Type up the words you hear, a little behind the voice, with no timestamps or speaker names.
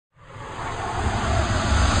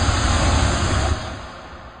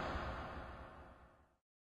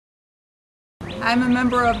I'm a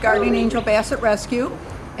member of Guardian Angel Basset Rescue,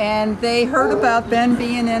 and they heard about Ben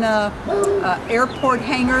being in a airport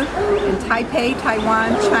hangar in Taipei,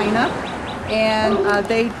 Taiwan, China, and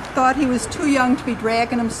they thought he was too young to be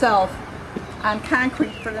dragging himself on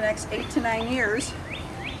concrete for the next 8 to 9 years.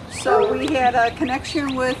 So we had a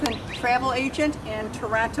connection with a travel agent in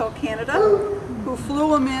Toronto, Canada, who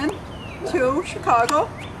flew him in to Chicago.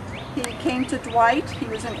 He came to Dwight. He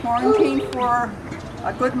was in quarantine for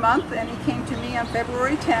a good month, and he came to me on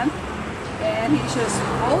February 10th. And he's just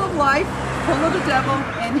full of life, full of the devil,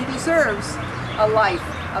 and he deserves a life,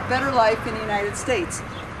 a better life in the United States.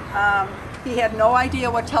 He had no idea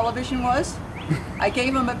what television was. I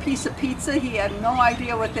gave him a piece of pizza. He had no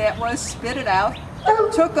idea what that was, spit it out.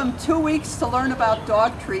 Took him 2 weeks to learn about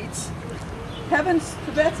dog treats. Heavens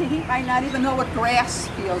to Betsy, he might not even know what grass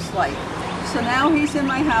feels like. So now he's in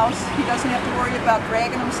my house. He doesn't have to worry about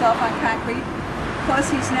dragging himself on concrete. Plus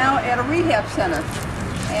he's now at a rehab center.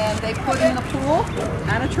 And they put him in the pool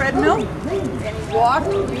on a treadmill, and he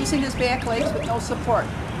walked using his back legs with no support.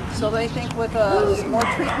 So they think with some more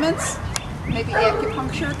treatments, maybe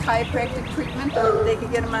acupuncture, chiropractic treatment, they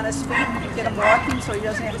could get him on his feet and get him walking so he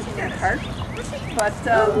doesn't have to be in a cart. But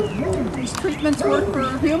these treatments work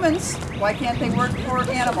for humans. Why can't they work for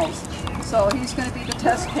animals? So he's going to be the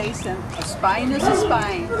test case, and a spine is a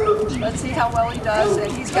spine. Let's see how well he does, and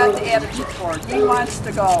he's got the attitude for it. He wants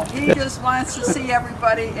to go. He just wants to see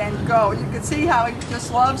everybody and go. You can see how he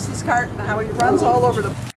just loves his cart and how he runs all over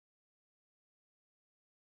the